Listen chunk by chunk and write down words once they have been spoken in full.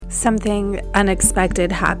Something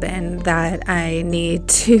unexpected happened that I need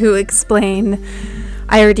to explain.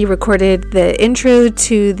 I already recorded the intro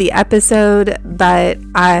to the episode, but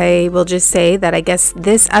I will just say that I guess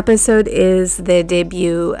this episode is the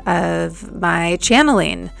debut of my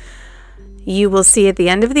channeling. You will see at the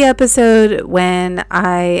end of the episode when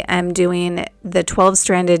I am doing the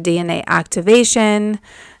 12-stranded DNA activation.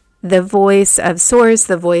 The voice of Source,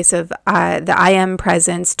 the voice of the I Am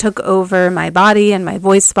Presence took over my body and my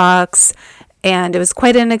voice box, and it was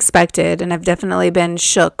quite unexpected, and I've definitely been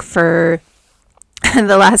shook for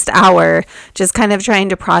the last hour, just kind of trying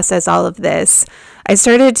to process all of this. I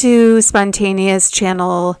started to spontaneous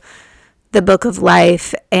channel the Book of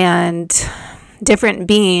Life and different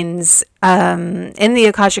beings in the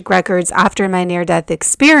Akashic Records after my near-death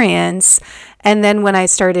experience. And then when I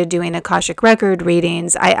started doing Akashic Record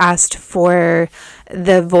readings, I asked for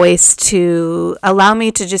the voice to allow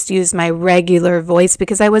me to just use my regular voice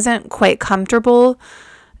because I wasn't quite comfortable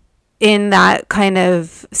in that kind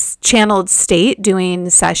of channeled state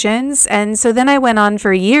doing sessions. And so then I went on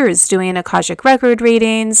for years doing Akashic Record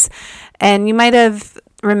readings. And you might have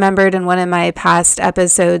remembered in one of my past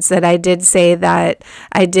episodes that I did say that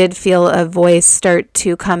I did feel a voice start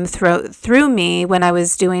to come through me when I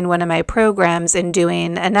was doing one of my programs and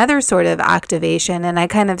doing another sort of activation, and I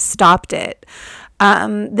kind of stopped it.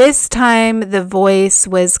 This time the voice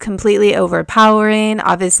was completely overpowering.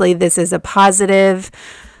 Obviously, this is a positive,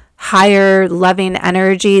 higher, loving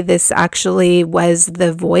energy. This actually was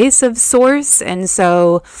the voice of Source, and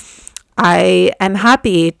so I am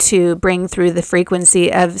happy to bring through the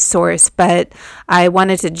frequency of Source, but I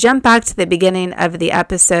wanted to jump back to the beginning of the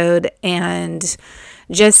episode and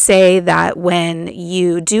just say that when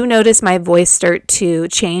you do notice my voice start to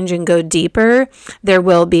change and go deeper, there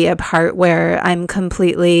will be a part where I'm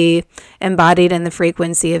completely embodied in the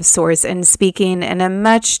frequency of Source and speaking in a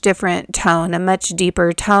much different tone, a much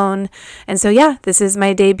deeper tone. And so, yeah, this is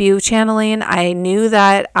my debut channeling. I knew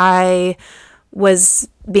that I was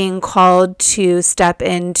being called to step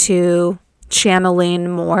into channeling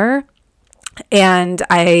more, and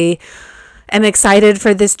I am excited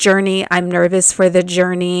for this journey. I'm nervous for the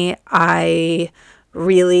journey. I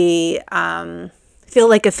really feel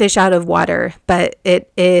like a fish out of water, but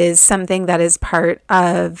it is something that is part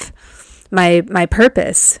of my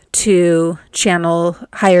purpose to channel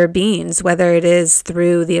higher beings, whether it is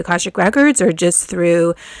through the Akashic Records or just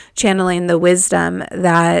through channeling the wisdom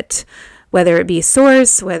that, whether it be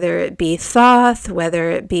Source, whether it be Thoth,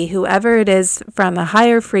 whether it be whoever it is from a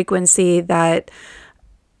higher frequency that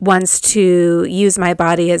wants to use my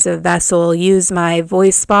body as a vessel, use my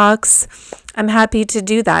voice box, I'm happy to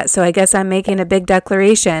do that. So I guess I'm making a big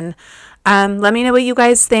declaration. Let me know what you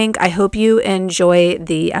guys think. I hope you enjoy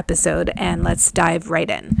the episode, and let's dive right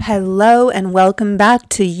in. Hello and welcome back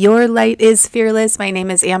to Your Light is Fearless. My name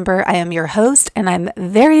is Amber. I am your host, and I'm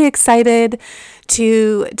very excited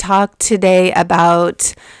to talk today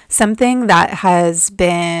about something that has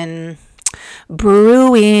been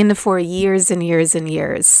brewing for years and years and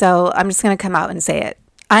years. So I'm just going to come out and say it.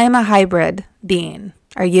 I am a hybrid being.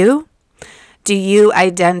 Are you? Do you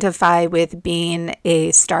identify with being a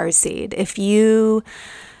starseed? If you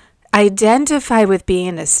identify with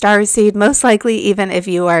being a starseed, most likely even if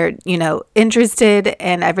you are, interested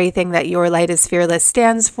in everything that Your Light is Fearless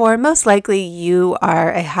stands for, most likely you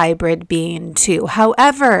are a hybrid being too.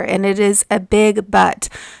 However, and it is a big but,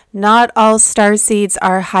 not all starseeds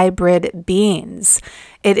are hybrid beings.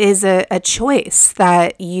 It is a choice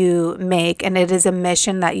that you make, and it is a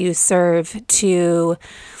mission that you serve to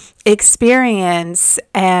experience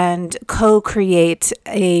and co-create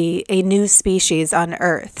a new species on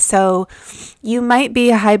Earth. So you might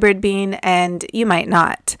be a hybrid being and you might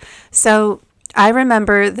not. So I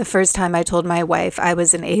remember the first time I told my wife I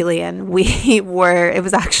was an alien. It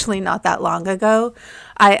was actually not that long ago.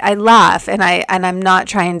 I laugh and I'm not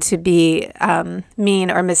trying to be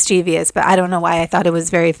mean or mischievous, but I don't know why I thought it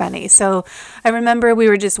was very funny. So I remember we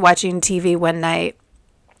were just watching TV one night,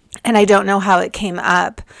 and I don't know how it came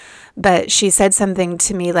up, but she said something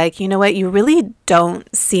to me like, you know what, you really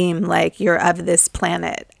don't seem like you're of this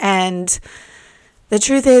planet. And the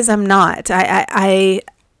truth is I'm not.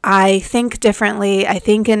 I think differently. I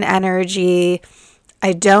think in energy.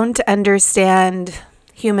 I don't understand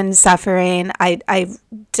human suffering. I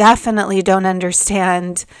definitely don't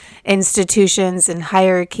understand institutions and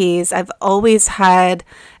hierarchies. I've always had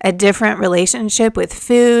a different relationship with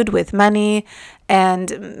food, with money,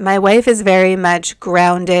 and my wife is very much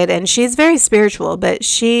grounded and she's very spiritual, but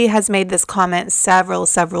she has made this comment several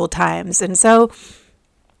times. And so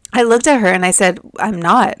I looked at her and I said, I'm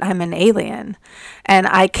not. I'm an alien. And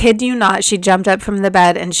I kid you not, she jumped up from the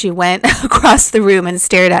bed and she went across the room and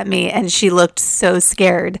stared at me, and she looked so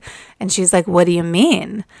scared. And she's like, what do you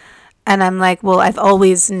mean? And I'm like, well, I've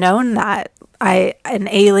always known that. An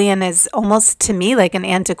alien is almost to me like an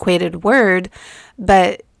antiquated word,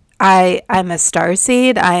 but I'm a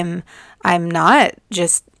starseed. I'm not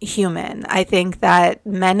just human. I think that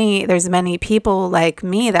there's many people like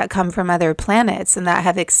me that come from other planets and that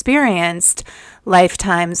have experienced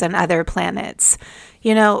lifetimes on other planets.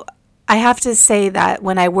 You know, I have to say that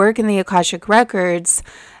when I work in the Akashic Records,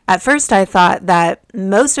 at first I thought that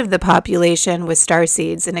most of the population was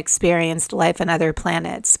starseeds and experienced life on other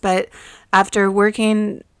planets. But after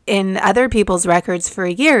working in other people's records for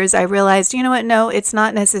years, I realized, you know what? No, it's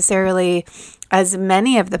not necessarily as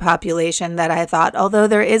many of the population that I thought, although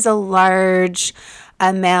there is a large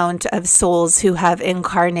amount of souls who have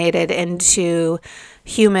incarnated into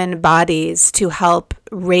human bodies to help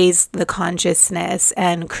raise the consciousness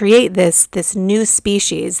and create this new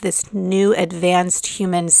species, this new advanced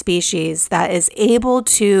human species that is able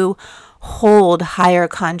to hold higher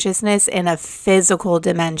consciousness in a physical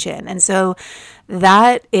dimension. And so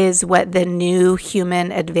that is what the new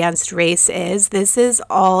human advanced race is. This is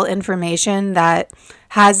all information that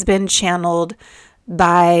has been channeled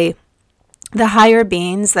by the higher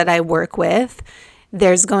beings that I work with.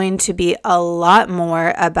 There's going to be a lot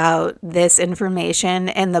more about this information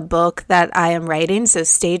in the book that I am writing. So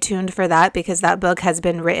stay tuned for that, because that book has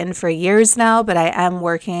been written for years now, but I am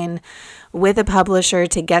working with a publisher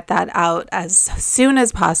to get that out as soon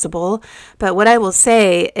as possible. But what I will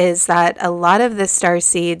say is that a lot of the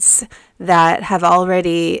starseeds that have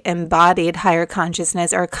already embodied higher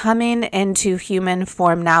consciousness are coming into human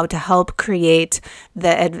form now to help create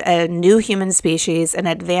a new human species, an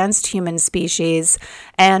advanced human species,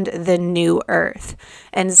 and the new Earth.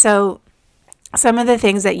 And so some of the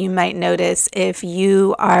things that you might notice if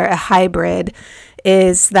you are a hybrid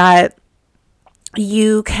is that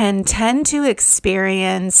you can tend to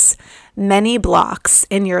experience many blocks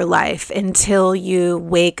in your life until you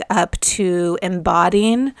wake up to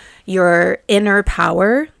embodying your inner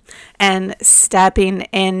power and stepping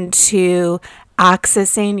into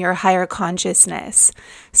accessing your higher consciousness.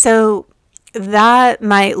 So that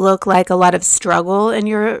might look like a lot of struggle in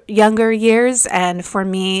your younger years. And for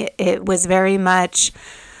me, it was very much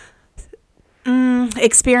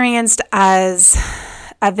experienced as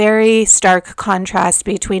a very stark contrast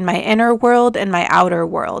between my inner world and my outer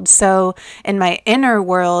world. So in my inner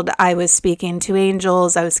world, I was speaking to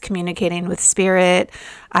angels, I was communicating with spirit.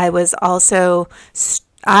 I have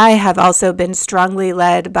also been strongly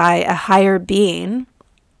led by a higher being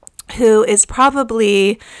who is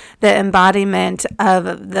probably the embodiment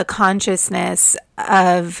of the consciousness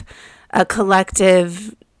of a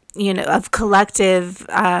collective,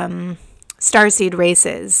 starseed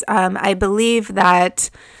races. I believe that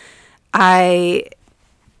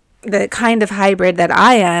the kind of hybrid that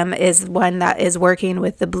I am is one that is working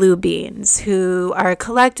with the blue beings, who are a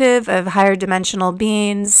collective of higher dimensional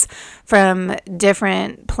beings from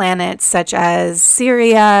different planets such as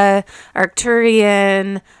Syria,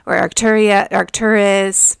 Arcturus,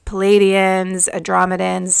 Palladians,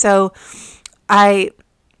 Andromedans. So I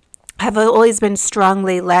have always been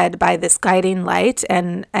strongly led by this guiding light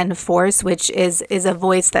and force, which is a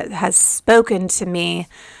voice that has spoken to me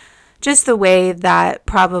just the way that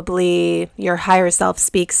probably your higher self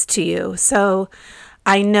speaks to you. So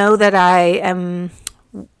I know that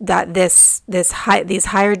these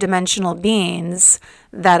higher dimensional beings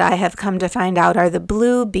that I have come to find out are the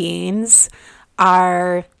blue beings,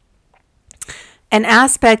 are an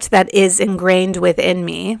aspect that is ingrained within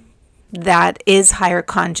me, that is higher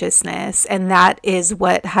consciousness, and that is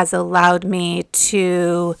what has allowed me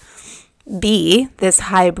to be this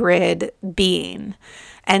hybrid being.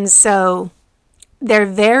 And so they're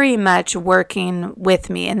very much working with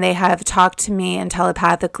me, and they have talked to me and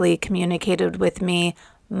telepathically communicated with me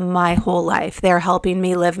my whole life. They're helping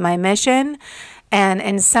me live my mission, and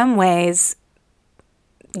in some ways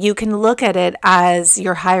you can look at it as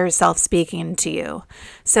your higher self speaking to you.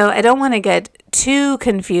 So I don't want to get too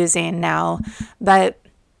confusing now, but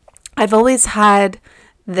I've always had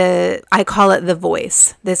I call it the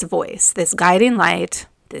voice, this guiding light,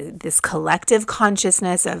 this collective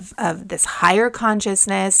consciousness of this higher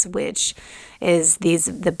consciousness, which is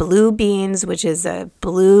the blue beings, which is a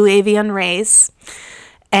blue avian race,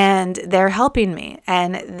 and they're helping me,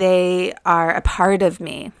 and they are a part of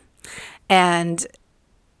me, and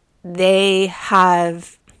they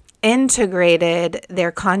have integrated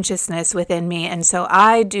their consciousness within me. And so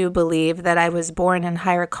I do believe that I was born in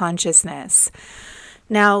higher consciousness.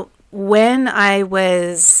 Now, when I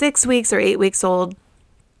was 6 weeks or 8 weeks old,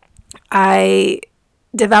 I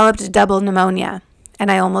developed double pneumonia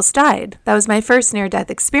and I almost died. That was my first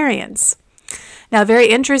near-death experience. Now, very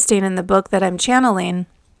interesting, in the book that I'm channeling,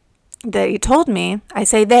 they told me, I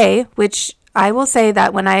say they, which I will say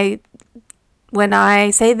that when I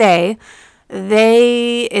say they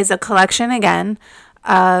is a collection again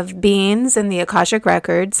of beings in the Akashic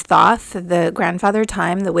Records, Thoth, the grandfather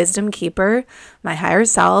time, the wisdom keeper, my higher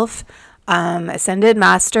self, ascended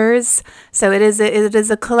masters. So it is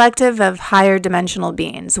a collective of higher dimensional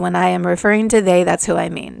beings. When I am referring to they, that's who I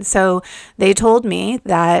mean. So they told me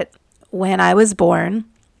that when I was born,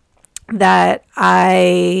 that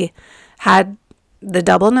I had the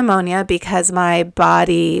double pneumonia because my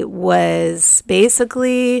body was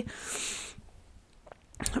basically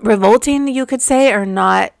revolting, you could say, or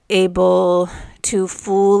not able to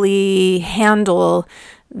fully handle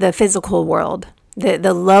the physical world,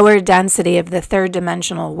 the lower density of the third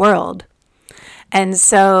dimensional world. And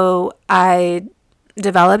so I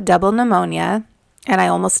developed double pneumonia and I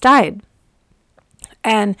almost died.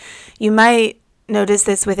 And you might notice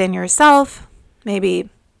this within yourself, maybe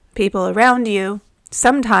people around you.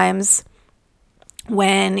 Sometimes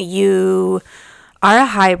when you are a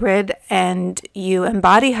hybrid and you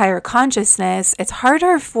embody higher consciousness, it's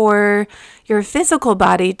harder for your physical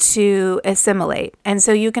body to assimilate. And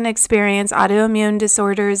so you can experience autoimmune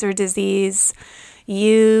disorders or disease.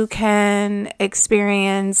 You can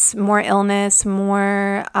experience more illness,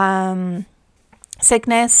 more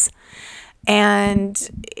sickness.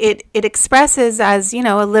 And it expresses as,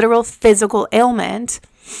 a literal physical ailment.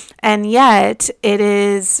 And yet it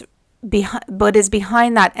is what is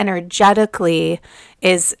behind that energetically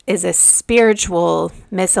is a spiritual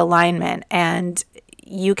misalignment, and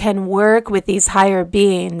you can work with these higher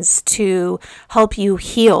beings to help you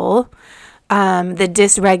heal the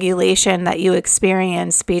dysregulation that you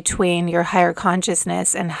experience between your higher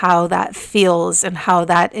consciousness and how that feels and how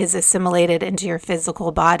that is assimilated into your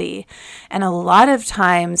physical body. And a lot of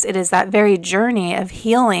times it is that very journey of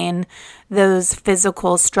healing those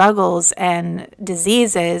physical struggles and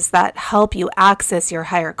diseases that help you access your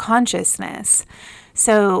higher consciousness.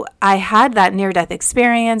 So I had that near-death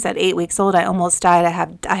experience at 8 weeks old. I almost died.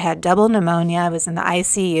 I had double pneumonia. I was in the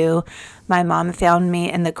ICU. My mom found me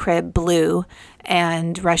in the crib, blue,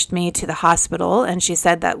 and rushed me to the hospital. And she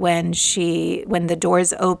said that when the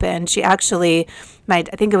doors opened, she actually, I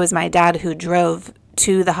think it was my dad who drove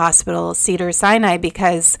to the hospital, Cedars-Sinai,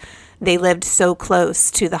 because they lived so close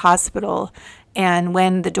to the hospital. And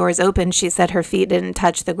when the doors opened, she said her feet didn't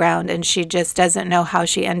touch the ground, and she just doesn't know how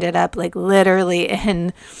she ended up literally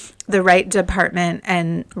in the right department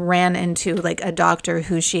and ran into a doctor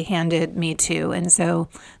who she handed me to. And so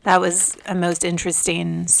that was a most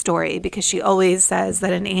interesting story, because she always says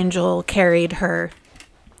that an angel carried her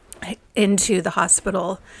into the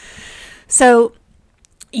hospital. So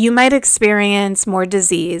you might experience more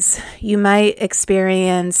disease. You might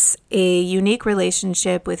experience a unique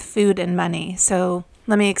relationship with food and money. So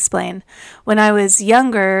let me explain. When I was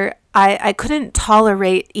younger, I couldn't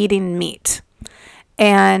tolerate eating meat.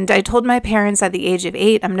 And I told my parents at the age of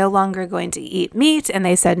 8, I'm no longer going to eat meat. And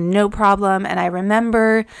they said, no problem. And I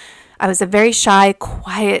remember I was a very shy,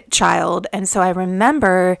 quiet child. And so I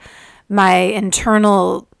remember my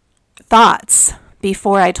internal thoughts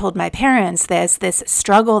before I told my parents this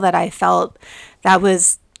struggle that I felt, that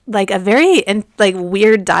was a very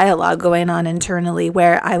weird dialogue going on internally,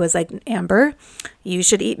 where I was like, Amber, you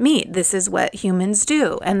should eat meat. This is what humans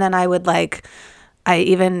do. And then I would I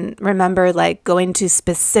even remember going to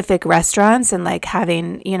specific restaurants and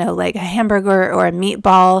having, a hamburger or a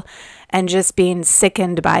meatball and just being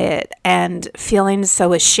sickened by it and feeling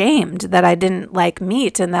so ashamed that I didn't like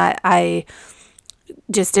meat and that I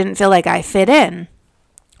just didn't feel like I fit in,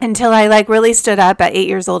 until I really stood up at 8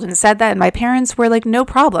 years old and said that. And my parents were like, no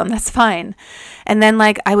problem, that's fine. And then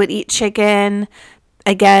I would eat chicken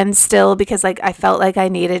again still, because I felt like I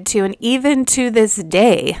needed to. And even to this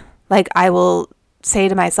day, I will say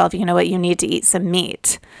to myself, you know what, you need to eat some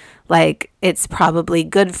meat. It's probably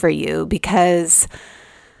good for you, because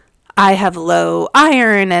I have low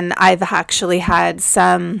iron and I've actually had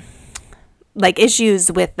some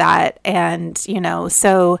issues with that. And,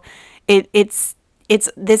 so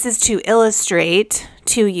this is to illustrate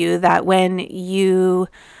to you that when you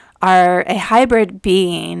are a hybrid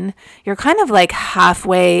being, you're kind of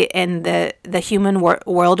halfway in the human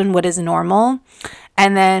world and what is normal.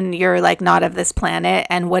 And then you're not of this planet,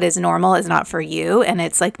 and what is normal is not for you, and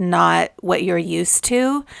it's not what you're used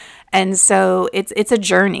to. And so it's a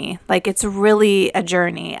journey. It's really a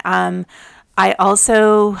journey. I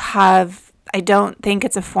also have I don't think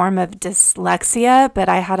it's a form of dyslexia, but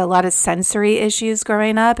I had a lot of sensory issues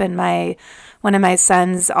growing up, and one of my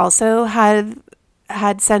sons also had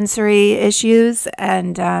sensory issues,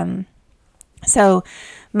 and so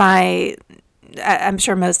I'm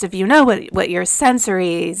sure most of you know what your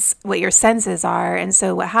senses are, and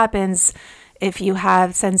so what happens if you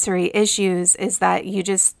have sensory issues is that you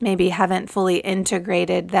just maybe haven't fully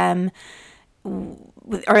integrated them,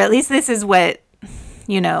 or at least this is what,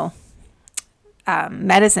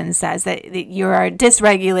 medicine says, that you are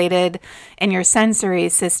dysregulated in your sensory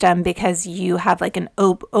system because you have like an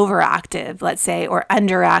overactive, let's say, or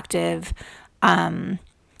underactive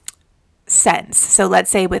sense. So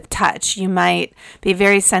let's say with touch, you might be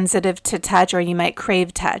very sensitive to touch, or you might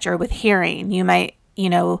crave touch, or with hearing, you might,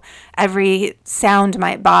 every sound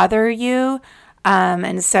might bother you.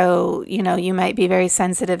 And so, you might be very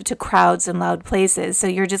sensitive to crowds and loud places. So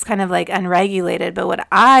you're just kind of like unregulated. But what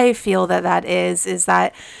I feel that is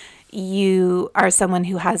that you are someone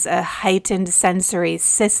who has a heightened sensory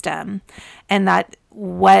system, and that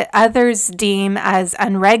what others deem as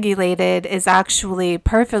unregulated is actually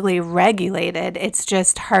perfectly regulated. It's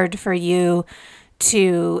just hard for you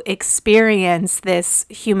to experience this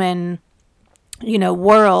human,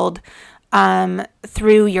 world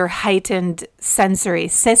through your heightened sensory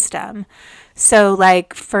system. So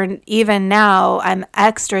like for even now, I'm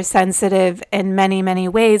extra sensitive in many, many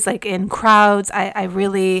ways. Like in crowds, I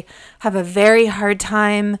really have a very hard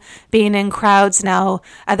time being in crowds. Now,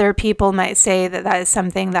 other people might say that is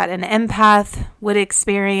something that an empath would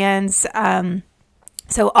experience.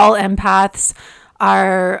 So all empaths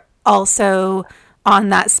are also on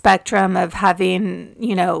that spectrum of having,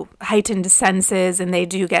 heightened senses, and they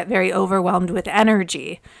do get very overwhelmed with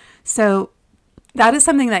energy. So that is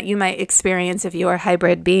something that you might experience if you are a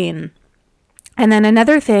hybrid being. And then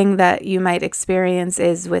another thing that you might experience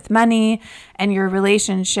is with money and your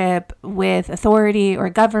relationship with authority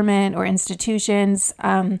or government or institutions,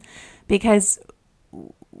 because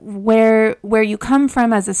where you come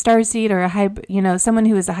from as a starseed or a hybrid, someone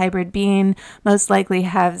who is a hybrid being most likely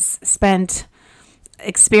has spent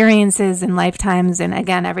experiences and lifetimes, and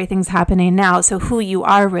again, everything's happening now. So who you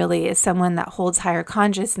are really is someone that holds higher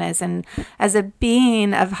consciousness, and as a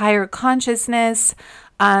being of higher consciousness,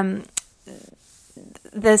 the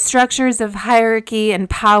structures of hierarchy and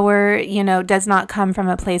power, does not come from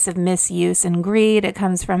a place of misuse and greed. It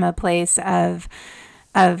comes from a place of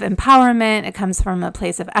empowerment. It comes from a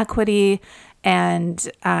place of equity, and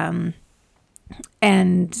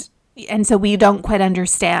so we don't quite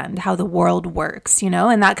understand how the world works,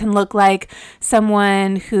 and that can look like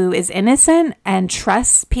someone who is innocent and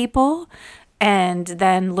trusts people, and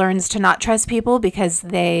then learns to not trust people because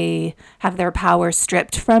they have their power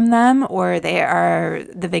stripped from them, or they are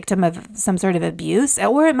the victim of some sort of abuse.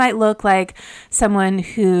 Or it might look like someone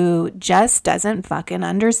who just doesn't fucking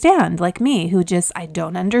understand, like me, I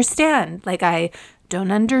don't understand. Like, I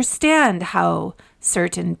don't understand how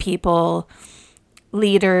certain people,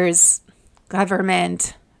 leaders,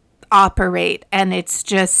 government operate, and it's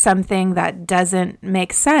just something that doesn't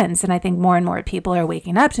make sense. And I think more and more people are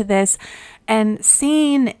waking up to this and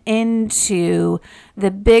seeing into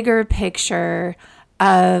the bigger picture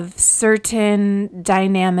of certain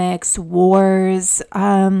dynamics, wars,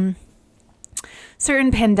 certain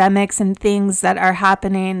pandemics and things that are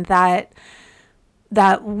happening that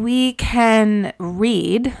we can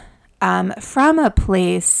read from a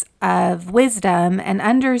place of wisdom and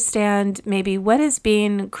understand maybe what is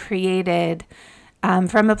being created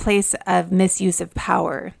from a place of misuse of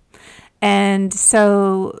power. And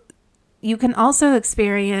so you can also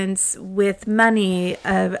experience with money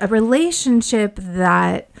a relationship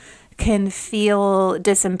that can feel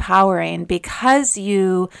disempowering because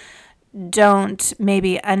you don't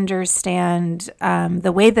maybe understand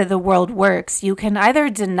the way that the world works. You can either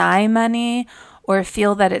deny money or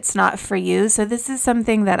feel that it's not for you. So this is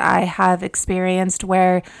something that I have experienced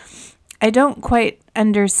where I don't quite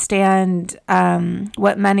understand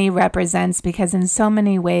what money represents, because in so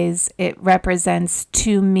many ways it represents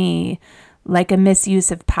to me like a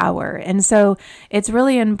misuse of power. And so it's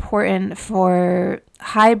really important for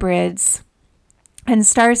hybrids and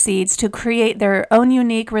starseeds to create their own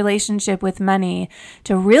unique relationship with money,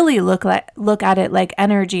 to really look at it like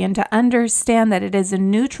energy, and to understand that it is a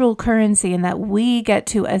neutral currency, and that we get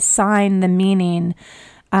to assign the meaning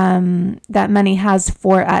that money has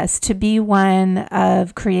for us, to be one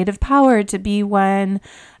of creative power, to be one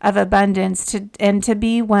of abundance, and to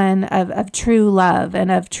be one of true love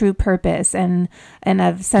and of true purpose and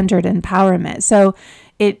of centered empowerment. So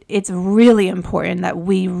it's really important that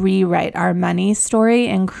we rewrite our money story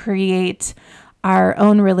and create our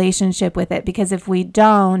own relationship with it, because if we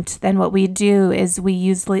don't, then what we do is we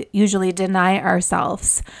usually deny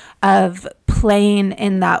ourselves of playing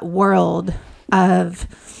in that world of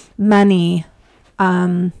money,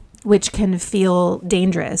 which can feel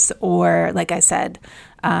dangerous, or like I said,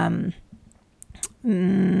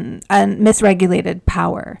 misregulated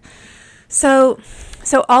power. So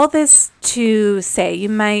all this to say, you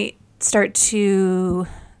might start to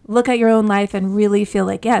look at your own life and really feel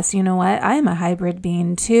like, yes, you know what? I am a hybrid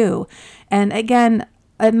being too. And again,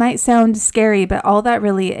 it might sound scary, but all that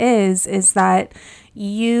really is that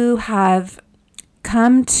you have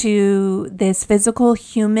come to this physical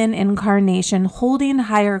human incarnation holding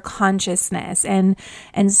higher consciousness. And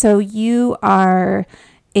so you are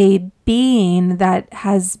a being that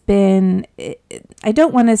has been, I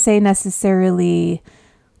don't want to say necessarily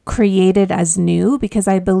created as new, because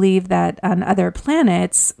I believe that on other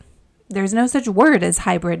planets, there's no such word as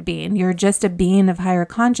hybrid being. You're just a being of higher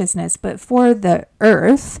consciousness. But for the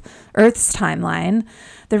Earth's timeline,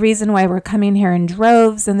 the reason why we're coming here in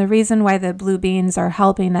droves and the reason why the blue beings are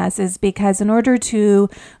helping us is because in order to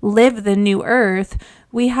live the new Earth,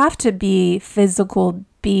 we have to be physical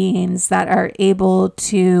beings that are able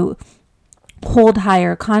to hold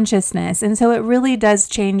higher consciousness. And so it really does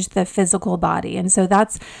change the physical body. And so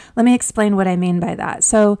let me explain what I mean by that.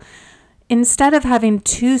 So instead of having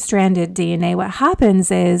 2-stranded DNA, what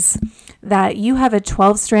happens is that you have a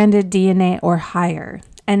 12-stranded DNA or higher.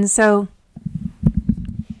 And so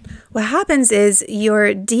what happens is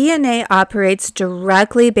your DNA operates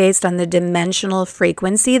directly based on the dimensional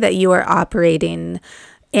frequency that you are operating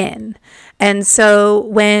in. And so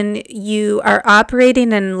when you are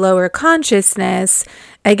operating in lower consciousness,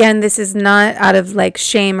 again, this is not out of like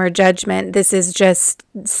shame or judgment. This is just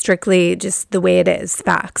strictly just the way it is,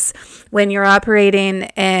 facts. When you're operating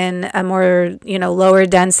in a more, lower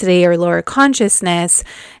density or lower consciousness,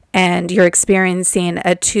 and you're experiencing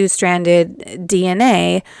a 2-stranded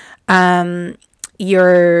DNA,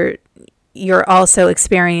 you're also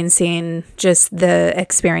experiencing just the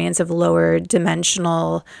experience of lower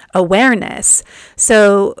dimensional awareness.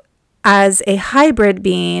 So as a hybrid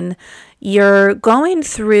being, you're going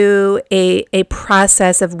through a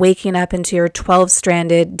process of waking up into your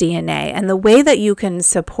 12-stranded DNA. And the way that you can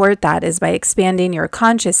support that is by expanding your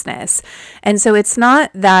consciousness. And so it's not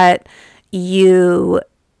that you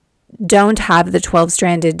don't have the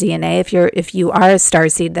 12-stranded DNA if you are a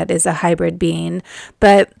starseed that is a hybrid being,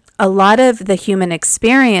 but a lot of the human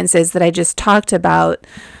experiences that I just talked about,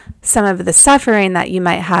 some of the suffering that you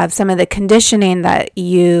might have, some of the conditioning that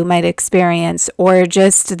you might experience, or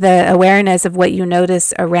just the awareness of what you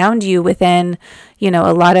notice around you within,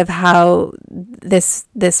 a lot of how this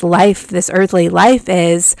life, this earthly life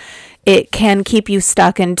is, it can keep you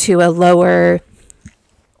stuck into a lower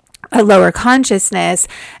consciousness.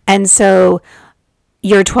 And so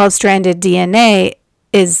your 12-stranded DNA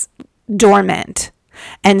is dormant.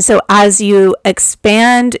 And so as you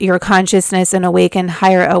expand your consciousness and awaken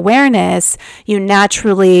higher awareness, you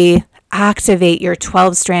naturally activate your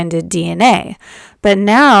 12-stranded DNA. But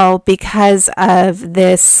now, because of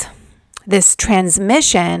this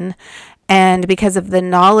transmission, and because of the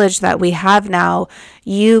knowledge that we have now,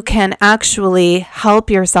 you can actually help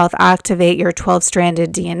yourself activate your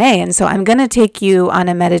 12-stranded DNA. And so I'm going to take you on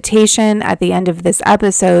a meditation at the end of this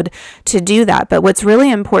episode to do that. But what's really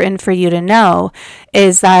important for you to know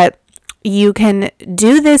is that you can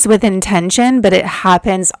do this with intention, but it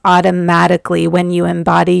happens automatically when you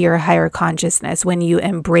embody your higher consciousness, when you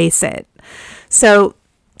embrace it. So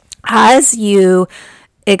as you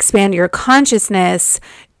expand your consciousness,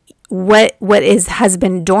 what has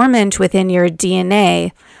been dormant within your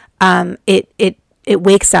DNA, it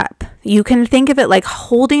wakes up. You can think of it like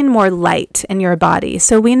holding more light in your body.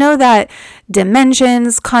 So we know that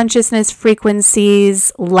dimensions, consciousness,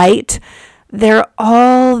 frequencies, light, they're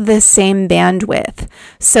all the same bandwidth.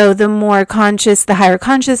 So the more the higher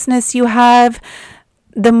consciousness you have,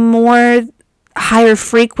 the more higher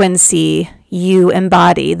frequency you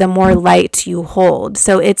embody, the more light you hold.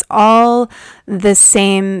 So it's all the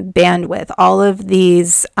same bandwidth. All of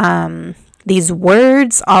these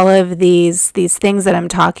words, all of these things that I'm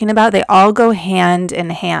talking about, they all go hand in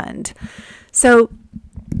hand. So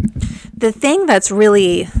the thing that's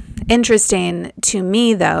really interesting to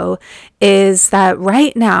me, though, is that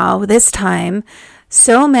right now, this time,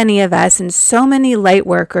 so many of us and so many light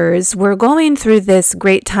workers, we're going through this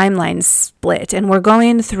great timeline split, and we're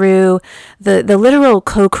going through the literal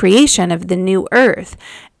co-creation of the new earth.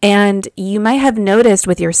 And you might have noticed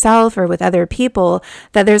with yourself or with other people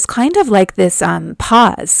that there's kind of like this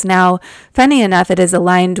pause. Now, funny enough, it is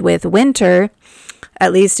aligned with winter.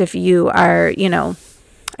 at least if you are,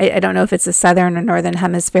 I don't know if it's the southern or northern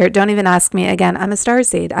hemisphere. Don't even ask me again. I'm a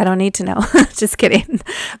starseed. I don't need to know. Just kidding.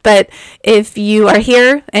 But if you are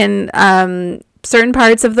here in certain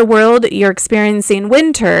parts of the world, you're experiencing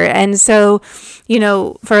winter. And so,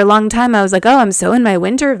 for a long time, I was like, oh, I'm so in my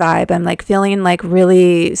winter vibe. I'm like feeling like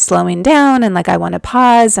really slowing down and like I want to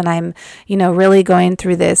pause. And I'm, really going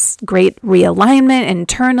through this great realignment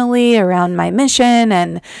internally around my mission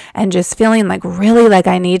and just feeling like really like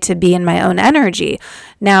I need to be in my own energy.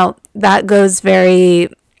 Now, that goes very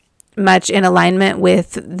much in alignment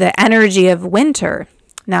with the energy of winter.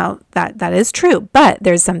 Now, that is true, but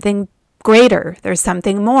there's something greater. There's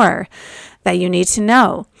something more that you need to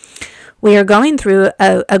know. We are going through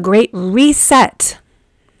a great reset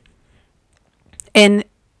in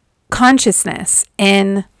consciousness,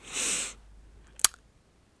 in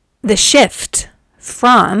the shift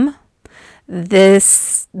from the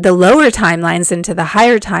lower timelines into the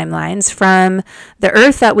higher timelines, from the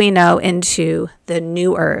earth that we know into the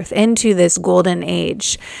new earth, into this golden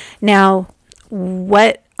age. Now,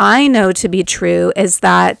 what I know to be true is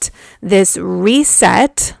that this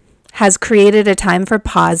reset has created a time for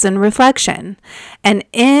pause and reflection. And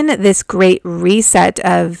in this great reset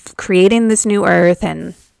of creating this new earth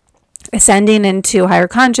and ascending into higher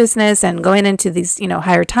consciousness and going into these,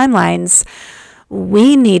 higher timelines,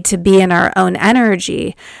 we need to be in our own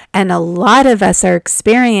energy. And a lot of us are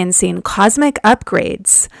experiencing cosmic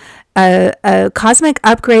upgrades. A cosmic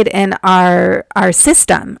upgrade in our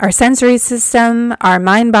system, our sensory system, our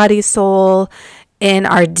mind, body, soul, in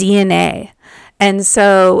our DNA. And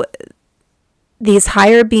so these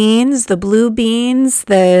higher beings, the blue beings,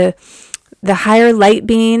 the higher light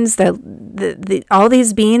beings, the all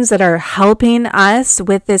these beings that are helping us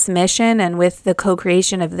with this mission and with the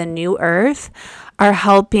co-creation of the new earth are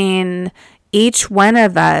helping each one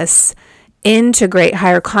of us integrate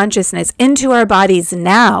higher consciousness into our bodies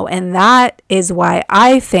now. And that is why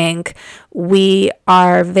I think we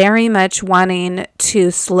are very much wanting to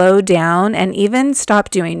slow down and even stop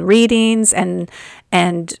doing readings and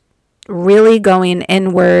really going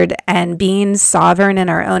inward and being sovereign in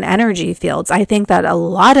our own energy fields. I think that a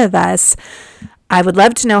lot of us, I would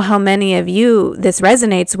love to know how many of you this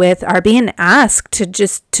resonates with, are being asked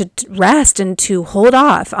to rest and to hold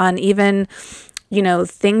off on even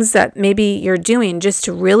things that maybe you're doing, just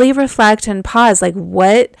to really reflect and pause. Like,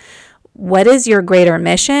 what is your greater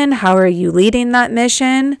mission? How are you leading that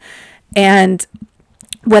mission? And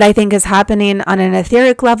what I think is happening on an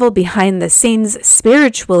etheric level behind the scenes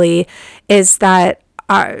spiritually is that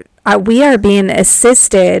we are being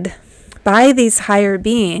assisted by these higher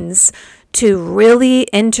beings to really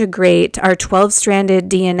integrate our 12-stranded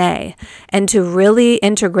DNA and to really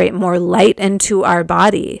integrate more light into our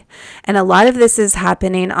body. And a lot of this is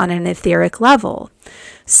happening on an etheric level.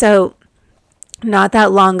 So not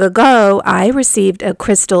that long ago, I received a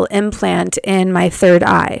crystal implant in my third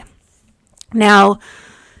eye. Now,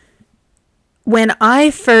 when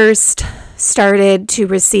I first started to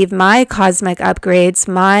receive my cosmic upgrades,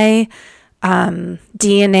 my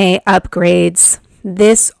DNA upgrades,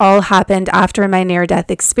 this all happened after my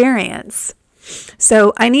near-death experience.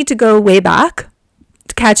 So I need to go way back,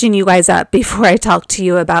 catching you guys up before I talk to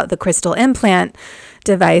you about the crystal implant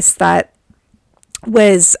device that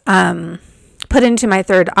was put into my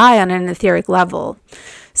third eye on an etheric level.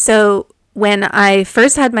 So when I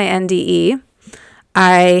first had my NDE,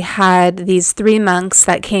 I had these 3 monks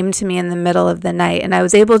that came to me in the middle of the night, and I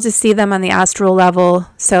was able to see them on the astral level.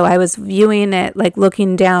 So I was viewing it, like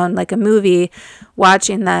looking down like a movie,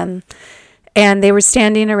 watching them. And they were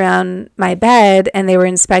standing around my bed and they were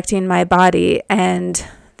inspecting my body. And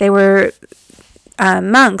they were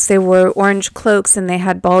monks. They wore orange cloaks and they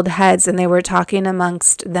had bald heads, and they were talking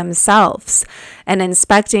amongst themselves and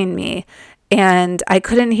inspecting me. And I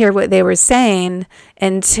couldn't hear what they were saying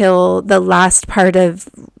until the last part of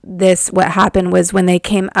this. What happened was when they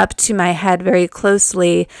came up to my head very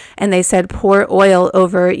closely and they said, "Pour oil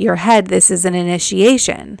over your head. This is an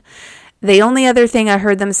initiation." The only other thing I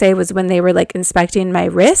heard them say was when they were like inspecting my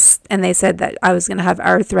wrists, and they said that I was going to have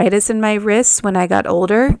arthritis in my wrists when I got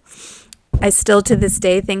older. I still to this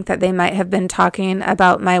day think that they might have been talking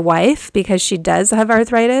about my wife because she does have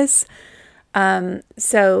arthritis.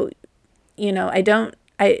 So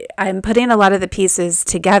I'm putting a lot of the pieces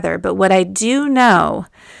together, but what I do know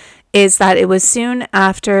is that it was soon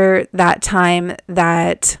after that time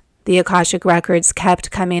that the Akashic Records kept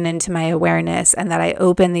coming into my awareness, and that I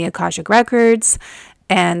opened the Akashic Records,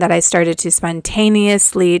 and that I started to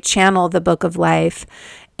spontaneously channel the Book of Life.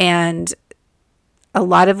 And a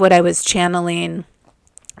lot of what I was channeling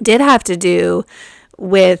did have to do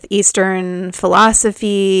with Eastern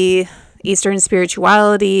philosophy, Eastern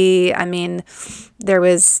spirituality. I mean, there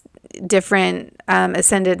was different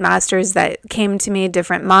ascended masters that came to me,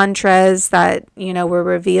 different mantras that, were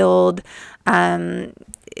revealed. Some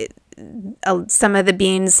of the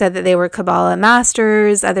beings said that they were Kabbalah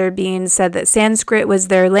masters. Other beings said that Sanskrit was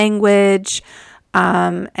their language.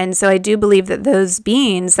 And so I do believe that those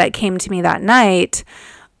beings that came to me that night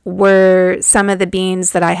were some of the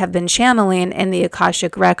beings that I have been channeling in the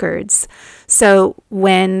Akashic records. So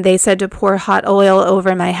when they said to pour hot oil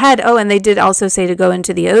over my head, and they did also say to go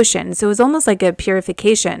into the ocean. So it was almost like a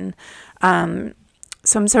purification, some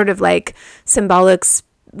sort of like symbolic,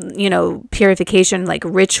 purification, like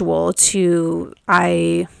ritual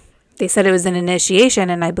they said it was an initiation,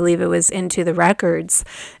 and I believe it was into the records.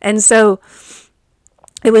 And so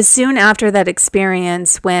it was soon after that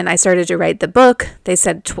experience when I started to write the book. They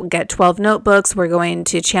said, get 12 notebooks. We're going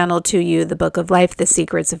to channel to you the Book of Life, The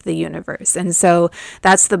Secrets of the Universe. And so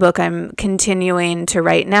that's the book I'm continuing to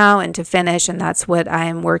write now and to finish. And that's what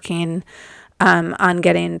I'm working on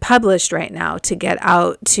getting published right now, to get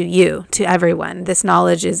out to you, to everyone. This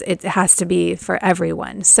knowledge it has to be for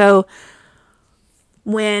everyone. So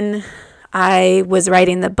when I was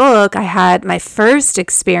writing the book, I had my first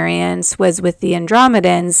experience was with the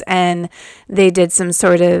Andromedans, and they did some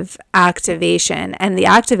sort of activation, and the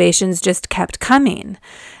activations just kept coming.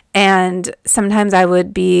 And sometimes I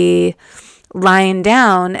would be lying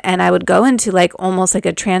down and I would go into like almost like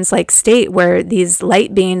a trance-like state where these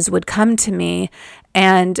light beings would come to me.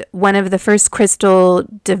 And one of the first crystal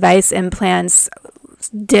device implants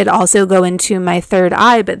did also go into my third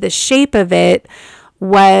eye, but the shape of it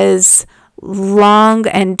was long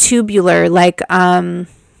and tubular, like how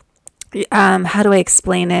do I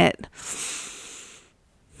explain it?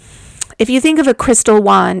 If you think of a crystal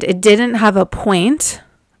wand, it didn't have a point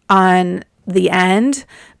on the end,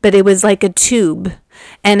 but it was like a tube,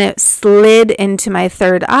 and it slid into my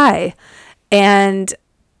third eye. And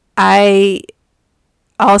I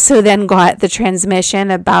also then got the transmission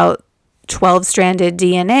about 12-stranded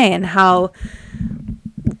DNA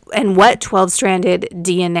and what 12-stranded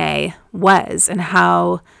DNA was, and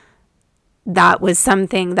how that was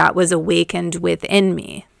something that was awakened within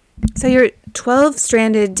me. So your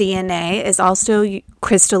 12-stranded DNA is also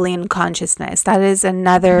crystalline consciousness. That is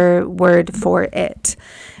another word for it.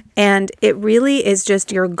 And it really is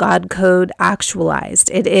just your God code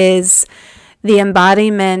actualized. It is the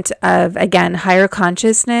embodiment of, again, higher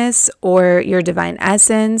consciousness or your divine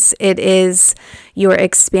essence. It is your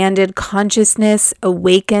expanded consciousness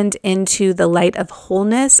awakened into the light of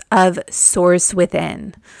wholeness of source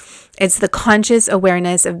within. It's the conscious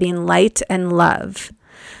awareness of being light and love.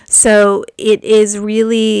 So it is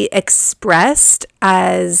really expressed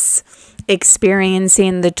as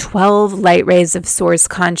experiencing the 12 light rays of source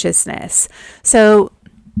consciousness. So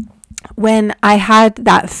when I had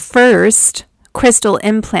that first crystal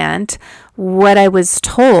implant, what I was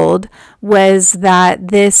told was that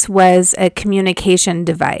this was a communication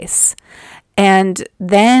device. And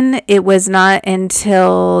then it was not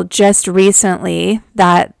until just recently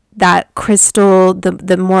that crystal,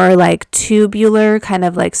 the more like tubular, kind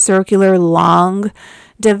of like circular long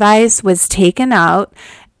device was taken out,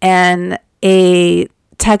 and a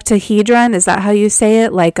tetrahedron, is that how you say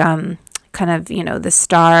it? Like kind of, the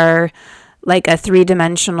star, like a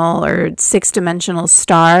 3-dimensional or 6-dimensional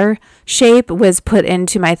star shape was put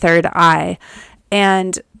into my third eye.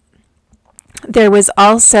 And there was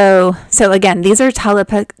also, so again, these are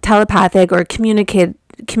telepathic or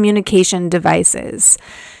communication devices.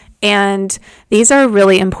 And these are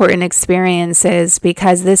really important experiences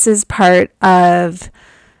because this is part of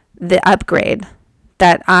the upgrade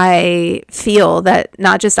that I feel that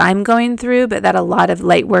not just I'm going through, but that a lot of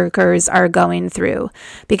light workers are going through.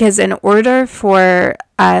 Because in order for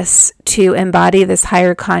us to embody this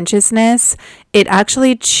higher consciousness, it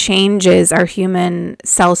actually changes our human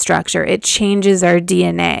cell structure. It changes our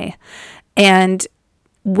DNA. And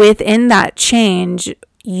within that change,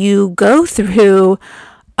 you go through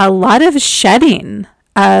a lot of shedding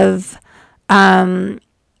of,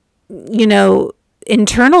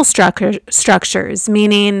 internal structures,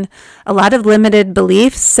 meaning a lot of limited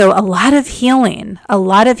beliefs. So a lot of healing.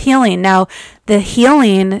 Now, the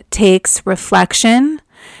healing takes reflection.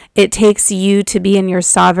 It takes you to be in your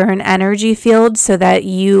sovereign energy field so that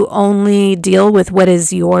you only deal with what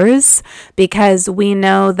is yours, because we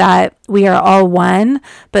know that we are all one,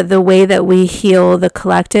 but the way that we heal the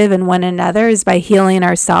collective and one another is by healing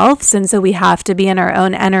ourselves. And so we have to be in our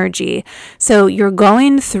own energy. So you're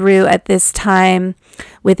going through at this time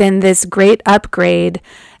within this great upgrade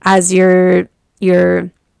as you're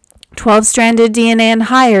 12-stranded DNA and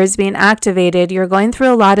higher is being activated, you're going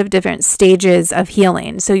through a lot of different stages of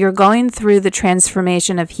healing. So you're going through the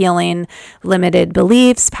transformation of healing limited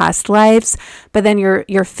beliefs, past lives, but then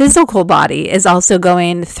your physical body is also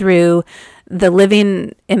going through the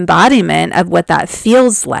living embodiment of what that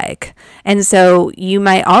feels like. And so you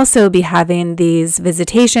might also be having these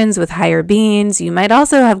visitations with higher beings. You might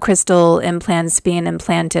also have crystal implants being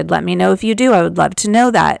implanted. Let me know if you do. I would love to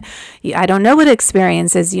know that. I don't know what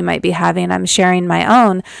experiences you might be having. I'm sharing my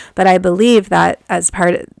own, but I believe that as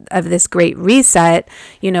part of this great reset,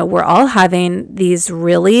 we're all having these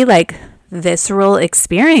really visceral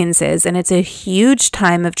experiences, and it's a huge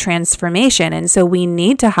time of transformation. And so we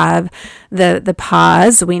need to have the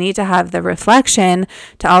pause, we need to have the reflection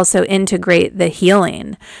to also integrate the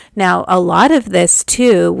healing. Now, a lot of this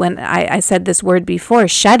too, when I said this word before,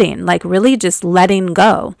 shedding, really just letting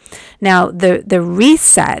go. Now, the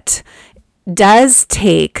reset does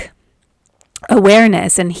take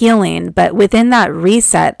awareness and healing, but within that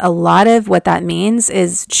reset, a lot of what that means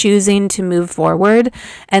is choosing to move forward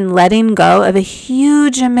and letting go of a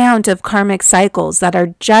huge amount of karmic cycles that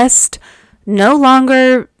are just no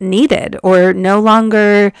longer needed or no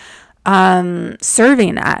longer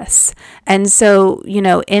serving us. And so,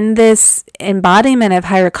 in this embodiment of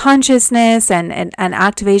higher consciousness and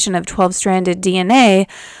activation of 12-stranded DNA,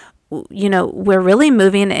 we're really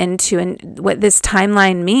moving into, and what this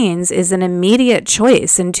timeline means is an immediate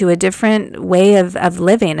choice into a different way of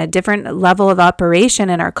living, a different level of operation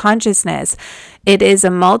in our consciousness. It is a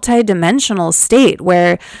multi-dimensional state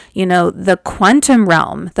where, the quantum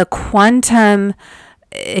realm, the quantum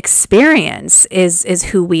experience is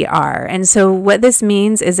who we are. And so what this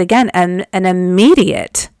means is, again, an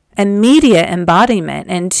immediate embodiment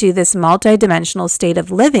into this multidimensional state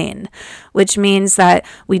of living, which means that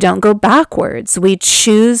we don't go backwards. We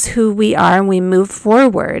choose who we are and we move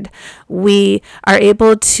forward. We are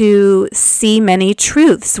able to see many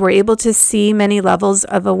truths. We're able to see many levels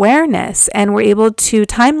of awareness, and we're able to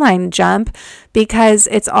timeline jump because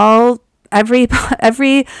it's all every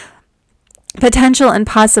potential and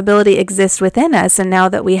possibility exists within us. And now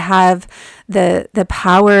that we have the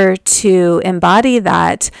power to embody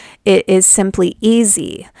that, it is simply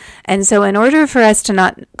easy. And so in order for us to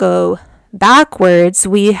not go backwards,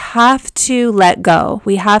 we have to let go.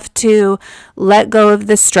 We have to let go of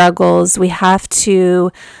the struggles. We have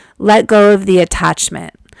to let go of the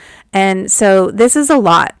attachment. And so this is a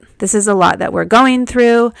lot. This is a lot that we're going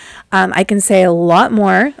through. I can say a lot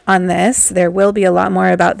more on this. There will be a lot more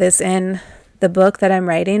about this in the book that I'm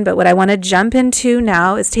writing, but what I want to jump into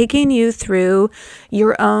now is taking you through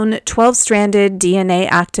your own 12-stranded DNA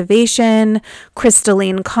activation,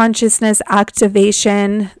 crystalline consciousness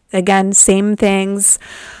activation. Again, same things.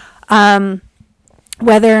 Whether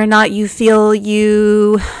or not you feel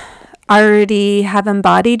you already have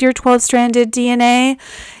embodied your 12-stranded DNA,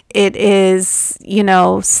 it is,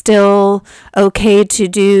 still okay to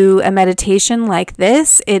do a meditation like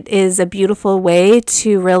this. It is a beautiful way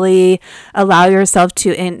to really allow yourself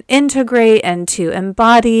to integrate and to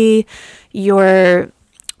embody your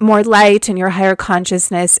more light and your higher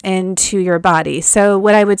consciousness into your body. So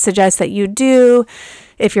what I would suggest that you do,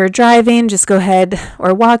 if you're driving, just go ahead,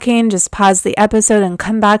 or walking, just pause the episode and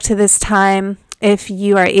come back to this time. If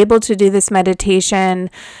you are able to do this meditation,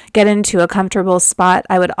 get into a comfortable spot.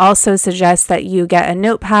 I would also suggest that you get a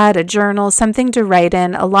notepad, a journal, something to write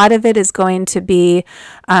in. A lot of it is going to be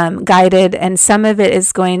guided, and some of it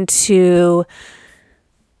is going to,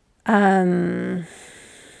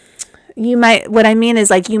 you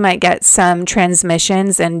might get some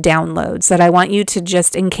transmissions and downloads that I want you to,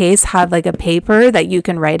 just in case, have a paper that you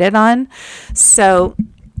can write it on. So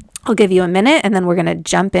I'll give you a minute, and then we're going to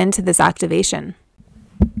jump into this activation.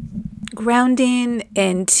 Grounding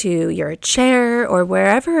into your chair or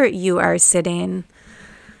wherever you are sitting,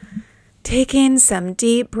 taking some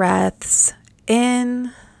deep breaths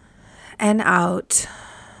in and out,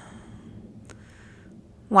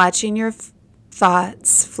 watching your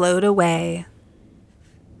thoughts float away.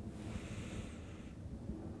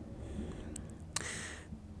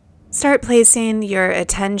 Start placing your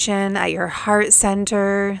attention at your heart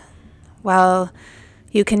center while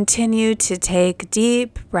you continue to take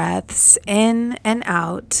deep breaths in and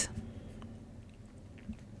out,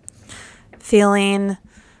 feeling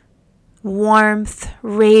warmth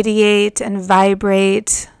radiate and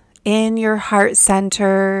vibrate in your heart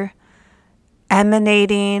center,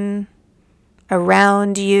 emanating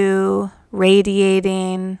around you,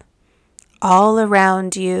 radiating all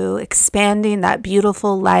around you, expanding that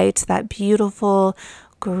beautiful light, that beautiful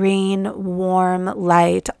green, warm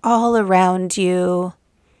light all around you,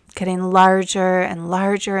 getting larger and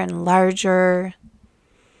larger and larger.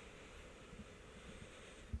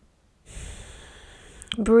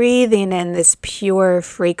 Breathing in this pure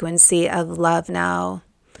frequency of love now,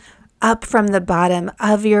 up from the bottom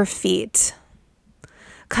of your feet,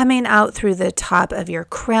 coming out through the top of your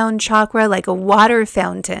crown chakra like a water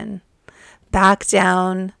fountain, back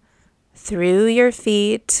down through your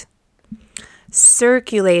feet,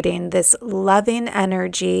 circulating this loving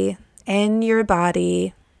energy in your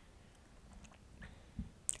body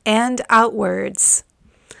and outwards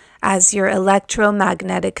as your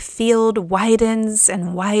electromagnetic field widens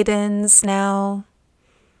and widens now.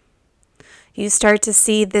 You start to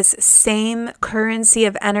see this same currency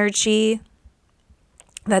of energy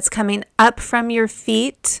that's coming up from your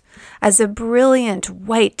feet as a brilliant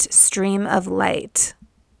white stream of light.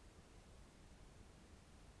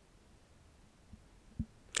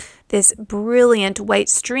 This brilliant white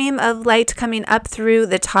stream of light coming up through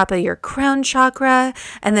the top of your crown chakra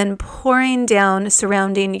and then pouring down,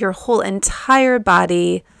 surrounding your whole entire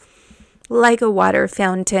body like a water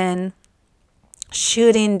fountain,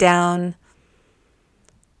 shooting down,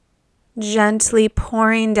 gently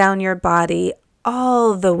pouring down your body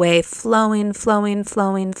all the way, flowing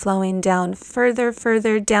down,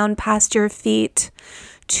 further down past your feet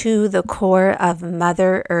to the core of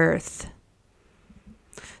Mother Earth.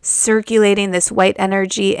 Circulating this white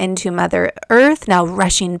energy into Mother Earth, now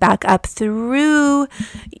rushing back up through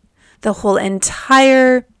the whole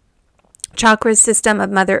entire chakra system of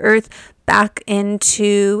Mother Earth, back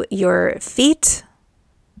into your feet,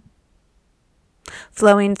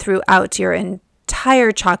 flowing throughout your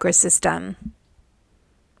entire chakra system.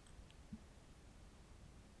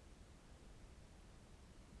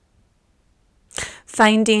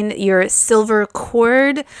 Finding your silver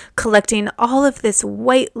cord, collecting all of this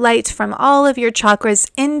white light from all of your chakras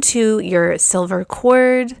into your silver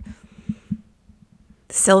cord.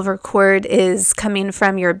 The silver cord is coming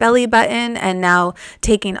from your belly button and now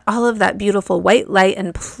taking all of that beautiful white light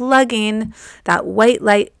and plugging that white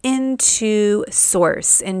light into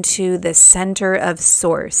Source, into the center of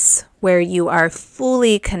Source, where you are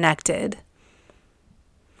fully connected.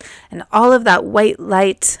 And all of that white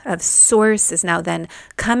light of Source is now then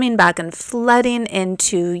coming back and flooding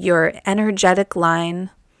into your energetic line,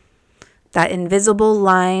 that invisible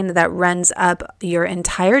line that runs up your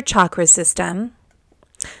entire chakra system,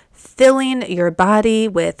 filling your body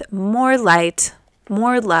with more light,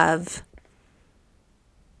 more love,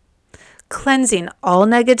 cleansing all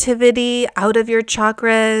negativity out of your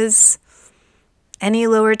chakras, any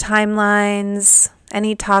lower timelines,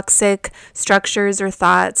 any toxic structures or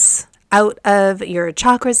thoughts out of your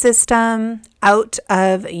chakra system, out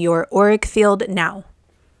of your auric field now.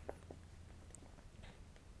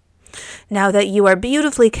 Now that you are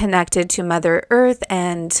beautifully connected to Mother Earth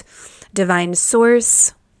and Divine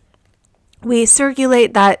Source, we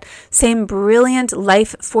circulate that same brilliant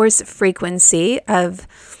life force frequency of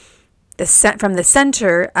from the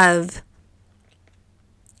center of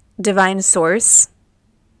Divine Source.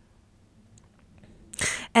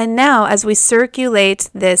 And now, as we circulate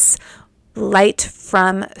this light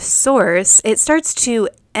from Source, it starts to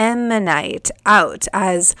emanate out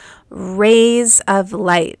as rays of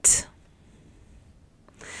light.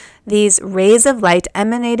 These rays of light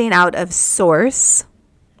emanating out of Source,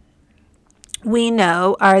 we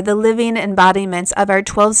know, are the living embodiments of our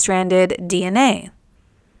 12-stranded DNA.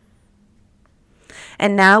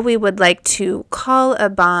 And now we would like to call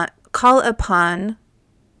upon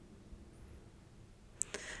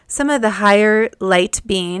some of the higher light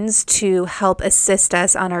beings to help assist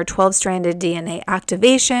us on our 12-stranded DNA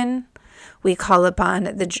activation. We call upon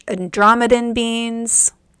the Andromedan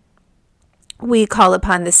beings. We call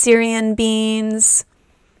upon the Sirian beings.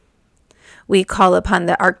 We call upon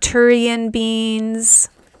the Arcturian beings.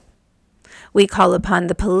 We call upon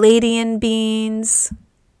the Palladian beings.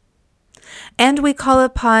 And we call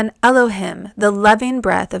upon Elohim, the loving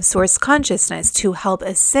breath of Source consciousness, to help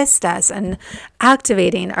assist us in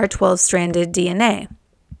activating our 12-stranded DNA.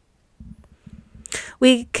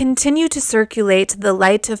 We continue to circulate the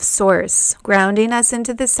light of Source, grounding us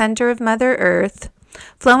into the center of Mother Earth,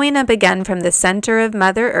 flowing up again from the center of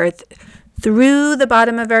Mother Earth through the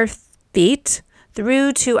bottom of our feet,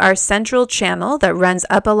 through to our central channel that runs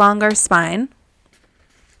up along our spine,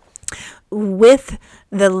 with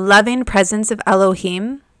the loving presence of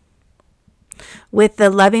Elohim, with the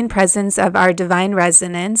loving presence of our divine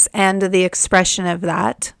resonance and the expression of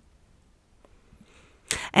that,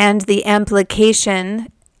 and the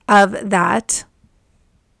amplification of that,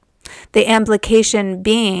 the amplification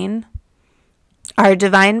being our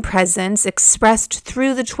divine presence expressed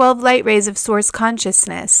through the 12 light rays of Source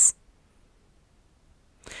consciousness,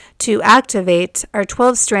 to activate our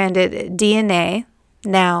 12-stranded DNA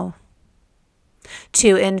now,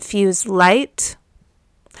 to infuse light,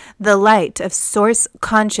 the light of Source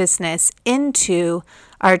consciousness, into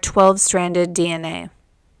our 12-stranded DNA.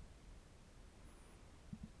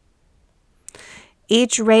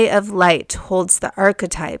 Each ray of light holds the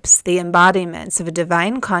archetypes, the embodiments of a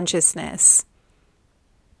divine consciousness,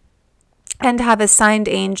 and have assigned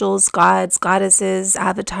angels, gods, goddesses,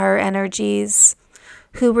 avatar energies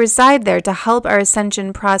who reside there to help our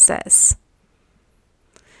ascension process.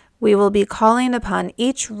 We will be calling upon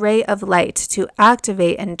each ray of light to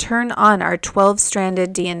activate and turn on our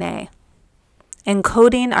 12-stranded DNA,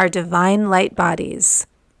 encoding our divine light bodies.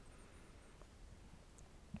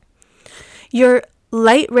 Your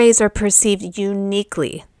light rays are perceived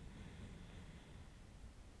uniquely.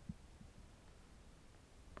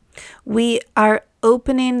 We are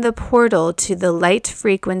opening the portal to the light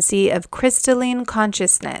frequency of crystalline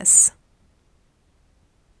consciousness.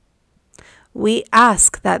 We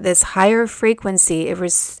ask that this higher frequency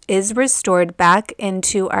is restored back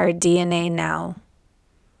into our DNA now.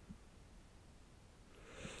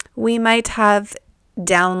 We might have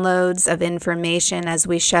downloads of information as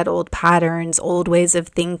we shed old patterns, old ways of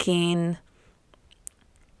thinking,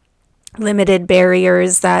 limited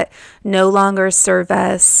barriers that no longer serve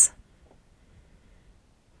us.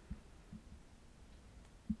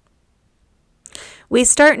 We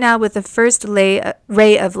start now with the first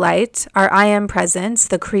ray of light, our I Am Presence,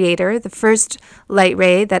 the Creator, the first light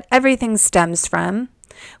ray that everything stems from.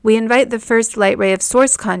 We invite the first light ray of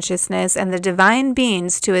Source consciousness and the divine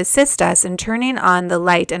beings to assist us in turning on the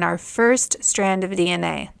light in our first strand of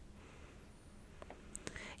DNA.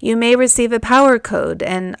 You may receive a power code,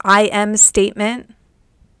 an I Am statement,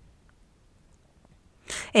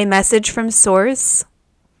 a message from Source,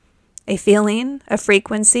 a feeling, a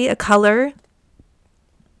frequency, a color,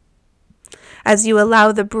 as you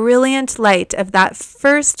allow the brilliant light of that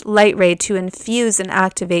first light ray to infuse and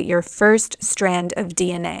activate your first strand of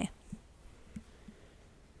DNA.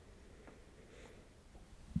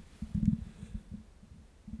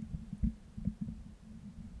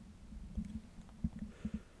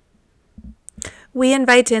 We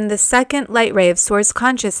invite in the second light ray of Source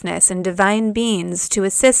consciousness and divine beings to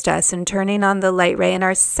assist us in turning on the light ray in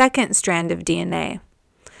our second strand of DNA.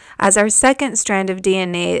 As our second strand of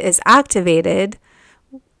DNA is activated,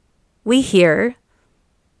 we hear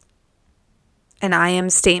an I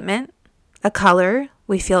Am statement, a color,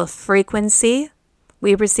 we feel a frequency,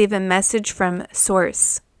 we receive a message from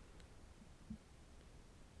Source.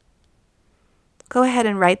 Go ahead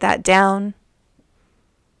and write that down,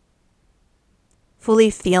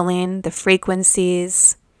 fully feeling the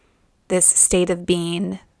frequencies, this state of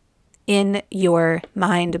being in your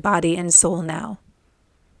mind, body, and soul now.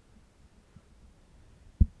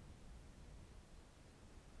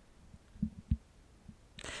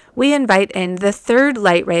 We invite in the third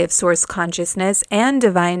light ray of Source consciousness and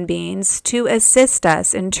divine beings to assist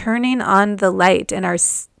us in turning on the light in our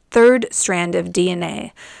third strand of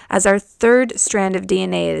DNA. As our third strand of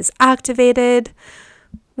DNA is activated,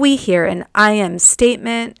 we hear an I Am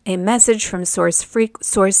statement, a message from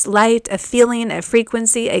Source light, a feeling, a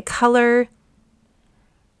frequency, a color.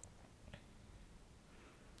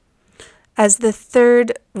 As the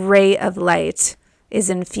third ray of light is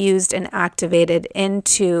infused and activated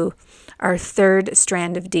into our third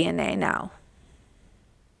strand of DNA now.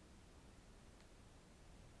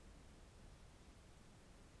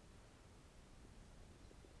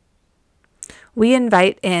 We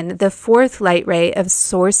invite in the fourth light ray of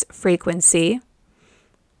Source frequency,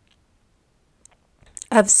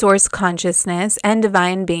 of Source consciousness and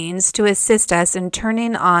divine beings to assist us in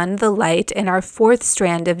turning on the light in our fourth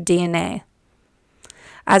strand of DNA.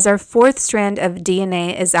 As our fourth strand of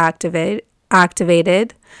DNA is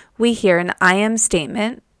activated, we hear an I Am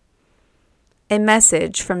statement, a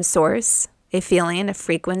message from Source, a feeling, a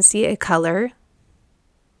frequency, a color,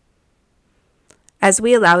 as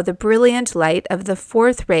we allow the brilliant light of the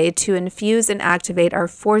fourth ray to infuse and activate our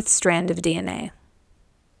fourth strand of DNA.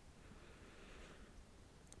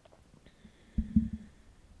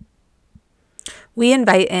 We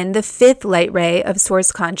invite in the fifth light ray of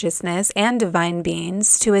Source consciousness and divine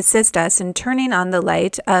beings to assist us in turning on the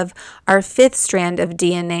light of our fifth strand of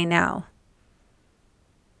DNA now.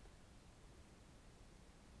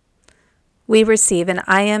 We receive an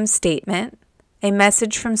I Am statement, a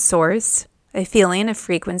message from Source, a feeling, a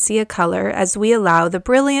frequency, a color, as we allow the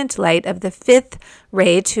brilliant light of the fifth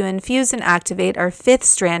ray to infuse and activate our fifth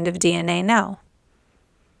strand of DNA now.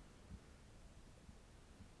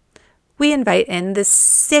 We invite in the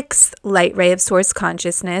 6th light ray of source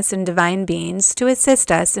consciousness and divine beings to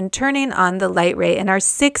assist us in turning on the light ray in our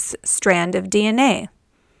 6th strand of DNA.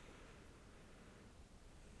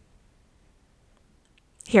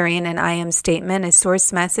 Hearing an I am statement, a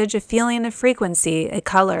source message, a feeling, a frequency, a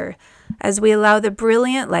color, as we allow the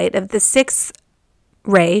brilliant light of the 6th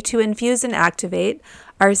ray to infuse and activate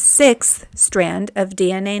our 6th strand of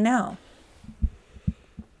DNA now.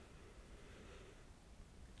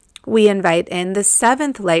 We invite in the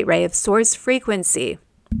 7th light ray of source frequency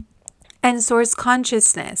and source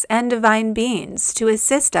consciousness and divine beings to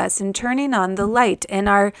assist us in turning on the light in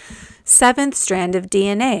our 7th strand of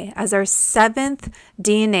DNA. As our 7th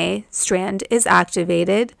DNA strand is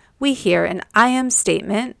activated, we hear an I am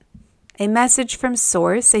statement, a message from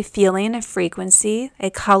source, a feeling, a frequency,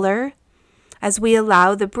 a color, as we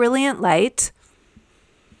allow the brilliant light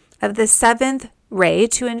of the 7th ray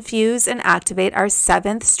to infuse and activate our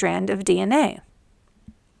 7th strand of DNA.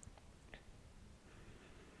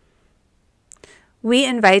 We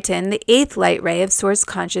invite in the 8th light ray of source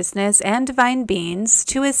consciousness and divine beings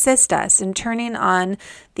to assist us in turning on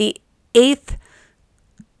the 8th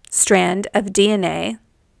strand of DNA.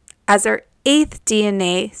 As our 8th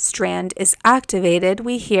DNA strand is activated,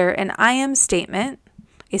 we hear an I am statement,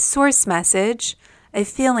 a source message, a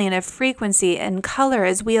feeling of frequency and color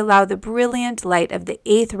as we allow the brilliant light of the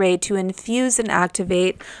 8th ray to infuse and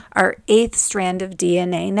activate our 8th strand of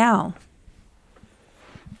DNA now.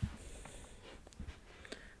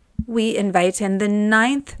 We invite in the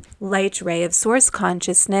 9th light ray of source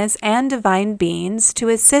consciousness and divine beings to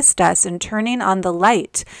assist us in turning on the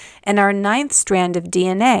light in our 9th strand of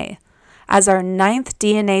DNA. As our 9th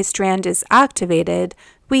DNA strand is activated,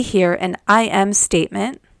 we hear an I am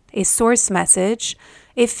statement, a source message,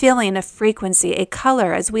 a feeling, a frequency, a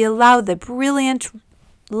color as we allow the brilliant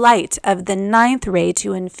light of the 9th ray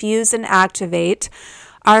to infuse and activate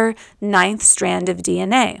our 9th strand of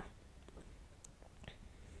DNA.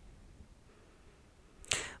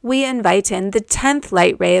 We invite in the 10th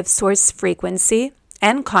light ray of source frequency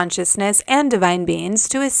and consciousness and divine beings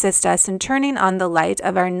to assist us in turning on the light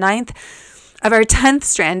of our 10th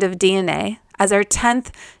strand of DNA. As our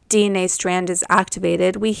 10th DNA strand is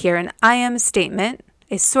activated, we hear an I am statement,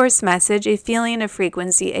 a source message, a feeling, a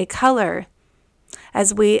frequency, a color,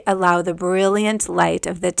 as we allow the brilliant light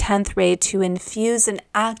of the 10th ray to infuse and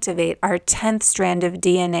activate our 10th strand of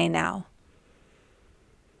DNA now.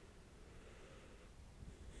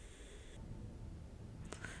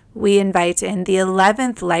 We invite in the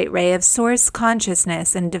 11th light ray of source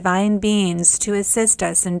consciousness and divine beings to assist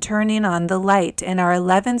us in turning on the light in our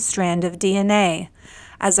 11th strand of DNA.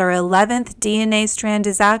 As our 11th DNA strand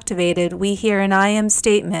is activated, we hear an I am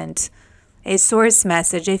statement, a source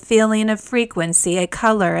message, a feeling of frequency, a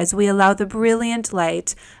color, as we allow the brilliant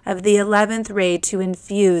light of the 11th ray to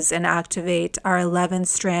infuse and activate our 11th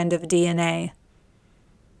strand of DNA.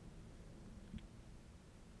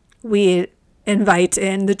 We invite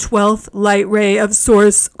in the 12th light ray of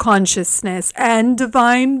source consciousness and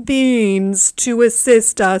divine beings to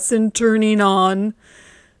assist us in turning on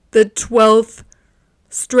the 12th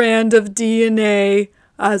strand of DNA.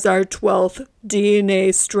 As our 12th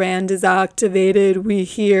DNA strand is activated, we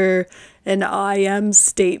hear an I am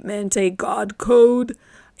statement, a God code,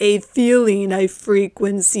 a feeling, a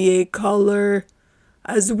frequency, a color,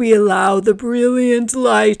 as we allow the brilliant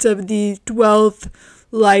light of the 12th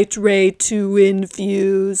light ray to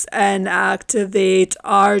infuse and activate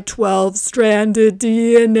our 12-stranded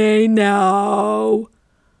DNA now.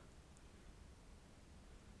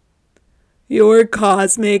 Your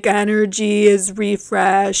cosmic energy is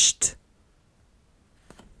refreshed.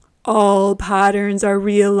 All patterns are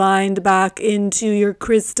realigned back into your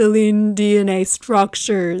crystalline DNA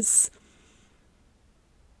structures.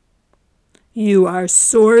 You are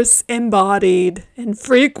source embodied in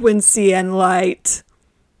frequency and light.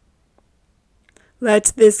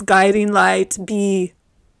 Let this guiding light be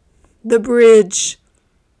the bridge,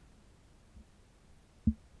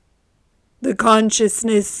 the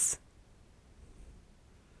consciousness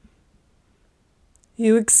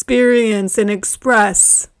you experience and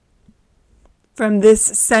express from this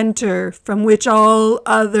center from which all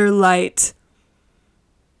other light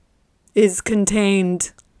is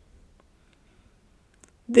contained.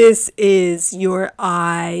 This is your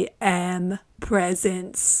I am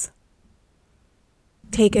presence.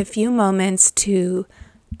 Take a few moments to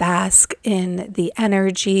bask in the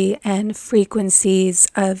energy and frequencies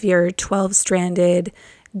of your 12-stranded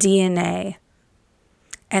DNA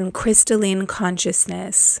and crystalline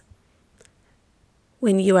consciousness.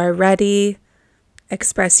 When you are ready,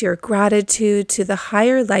 express your gratitude to the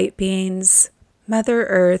higher light beings, Mother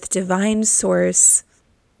Earth, Divine Source,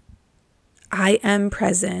 I Am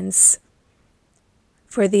Presence,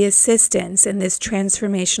 for the assistance in this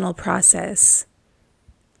transformational process.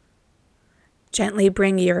 Gently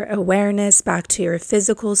bring your awareness back to your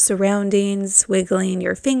physical surroundings, wiggling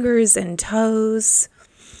your fingers and toes,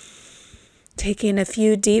 taking a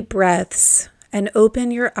few deep breaths, and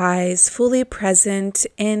open your eyes, fully present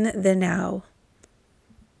in the now.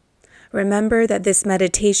 Remember that this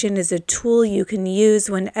meditation is a tool you can use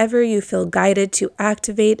whenever you feel guided to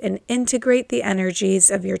activate and integrate the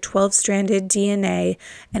energies of your 12-stranded DNA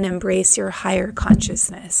and embrace your higher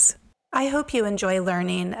consciousness. I hope you enjoy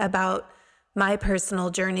learning about my personal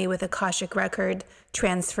journey with Akashic Record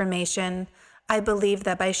transformation. I believe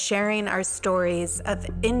that by sharing our stories of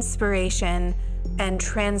inspiration and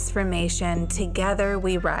transformation, together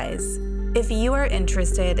we rise. If you are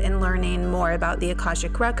interested in learning more about the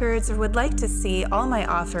Akashic Records or would like to see all my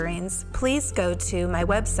offerings, please go to my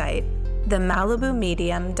website,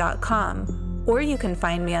 themalibumedium.com, or you can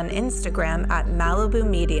find me on Instagram at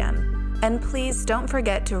malibumedium. And please don't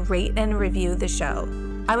forget to rate and review the show.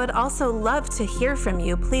 I would also love to hear from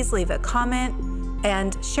you. Please leave a comment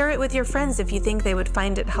and share it with your friends if you think they would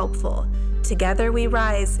find it helpful. Together we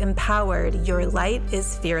rise, empowered. Your light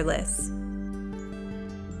is fearless.